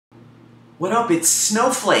What up? It's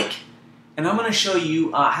Snowflake, and I'm going to show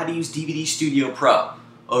you how to use DVD Studio Pro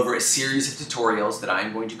over a series of tutorials that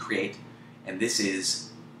I'm going to create, and this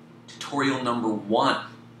is tutorial number 1,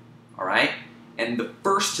 alright? And the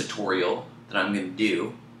first tutorial that I'm going to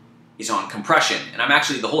do is on compression, and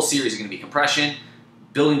the whole series is going to be compression,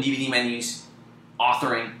 building DVD menus,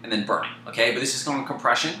 authoring, and then burning, okay? But this is on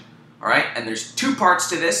compression, alright? And there's 2 parts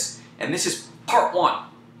to this, and this is part 1,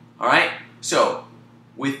 alright? So,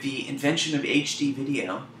 with the invention of HD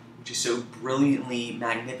video, which is so brilliantly,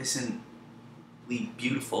 magnificently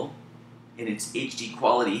beautiful in its HD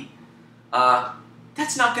quality,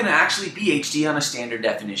 that's not going to actually be HD on a standard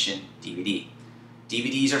definition DVD.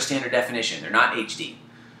 DVDs are standard definition, they're not HD.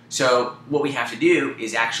 So what we have to do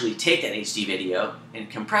is actually take that HD video and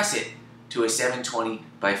compress it to a 720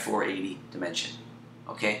 by 480 dimension.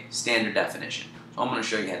 Okay, standard definition. So I'm going to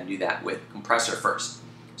show you how to do that with Compressor first.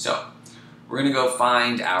 So we're going to go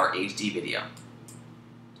find our HD video.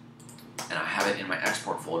 And I have it in my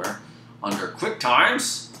export folder under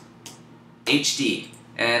Quicktimes, HD.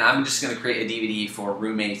 And I'm just going to create a DVD for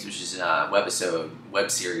Roommates, which is a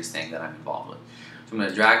web series thing that I'm involved with. So I'm going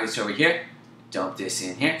to drag this over here, dump this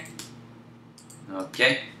in here.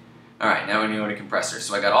 Okay. Alright, now we're going to go to Compressor.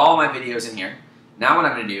 So I got all my videos in here. Now what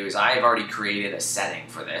I'm going to do is I've already created a setting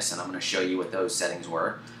for this, and I'm going to show you what those settings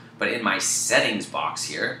were. But in my settings box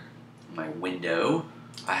here, my window,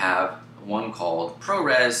 I have one called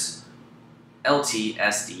ProRes LT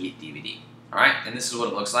SD DVD. Alright, and this is what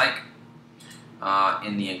it looks like.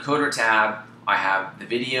 In the encoder tab, I have the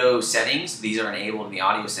video settings. These are enabled, and the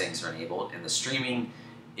audio settings are enabled, and the streaming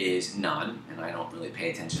is none, and I don't really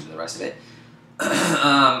pay attention to the rest of it.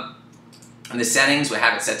 And the settings, we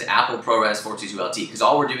have it set to Apple ProRes 422LT, because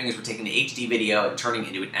all we're doing is we're taking the HD video and turning it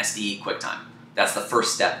into an SD QuickTime. That's the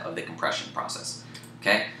first step of the compression process.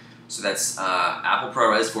 Okay, so that's Apple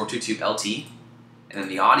ProRes 422LT, and then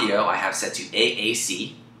the audio I have set to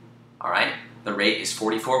AAC. All right, the rate is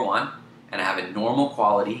 44.1, and I have a normal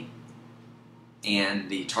quality, and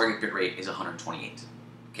the target bit rate is 128.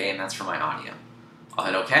 Okay, and that's for my audio. I'll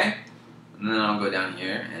hit OK, and then I'll go down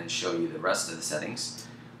here and show you the rest of the settings.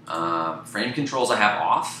 Frame controls I have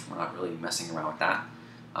off. We're not really messing around with that.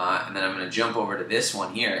 And then I'm going to jump over to this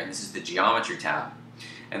one here, and this is the geometry tab.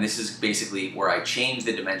 And this is basically where I change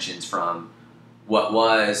the dimensions from what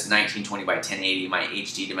was 1920 by 1080, my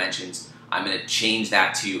HD dimensions. I'm going to change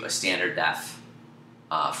that to a standard def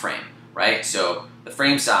frame, right? So the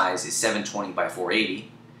frame size is 720 by 480,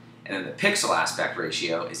 and then the pixel aspect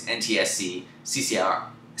ratio is NTSC CCIR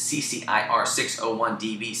 601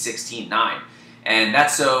 dB 16:9. And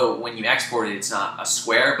that's so when you export it, it's not a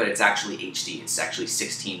square, but it's actually HD. It's actually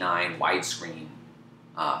 16:9 widescreen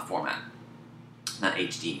format, not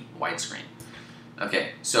HD, widescreen.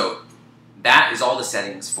 Okay, so that is all the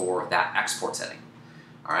settings for that export setting.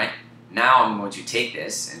 All right, now I'm going to take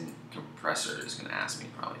this, and Compressor is going to ask me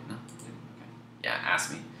probably, no? Okay. Yeah,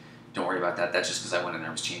 ask me. Don't worry about that. That's just because I went in there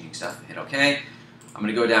and was changing stuff. Hit OK. I'm going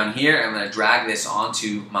to go down here, and I'm going to drag this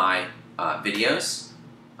onto my videos.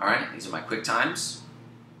 All right, these are my QuickTimes.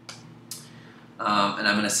 And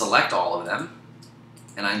I'm going to select all of them,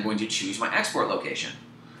 and I'm going to choose my export location.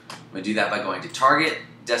 I'm going to do that by going to Target,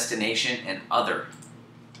 Destination, and Other.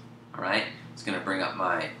 All right, it's going to bring up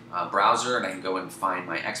my browser, and I can go and find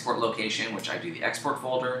my export location, which I do the export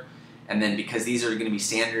folder. And then because these are going to be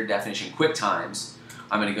standard definition QuickTimes,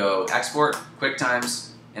 I'm going to go Export,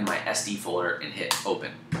 QuickTimes, in my SD folder and hit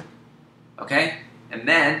Open. Okay, and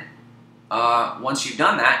then once you've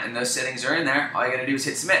done that and those settings are in there, all you got to do is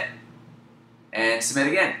hit Submit. And submit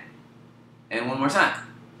again. And one more time.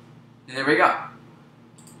 And there we go.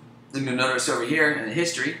 Then you'll notice over here in the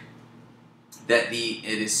history that it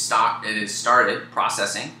is started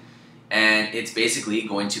processing, and it's basically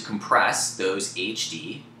going to compress those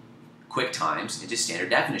HD QuickTimes into standard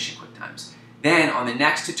definition QuickTimes. Then on the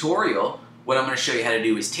next tutorial, what I'm going to show you how to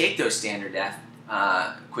do is take those standard def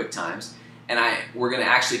QuickTimes, and we're going to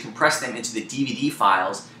actually compress them into the DVD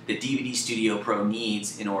files that DVD Studio Pro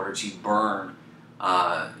needs in order to burn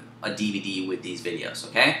a DVD with these videos,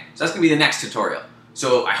 okay? So that's going to be the next tutorial.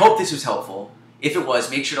 So I hope this was helpful. If it was,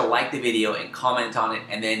 make sure to like the video and comment on it,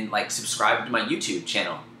 and then subscribe to my YouTube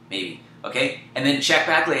channel, maybe, okay? And then check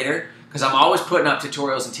back later, because I'm always putting up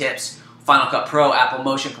tutorials and tips, Final Cut Pro, Apple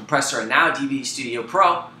Motion, Compressor, and now DVD Studio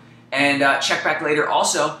Pro. And check back later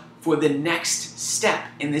also for the next step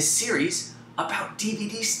in this series about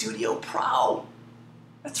DVD Studio Pro.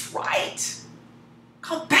 That's right.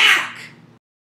 Come back.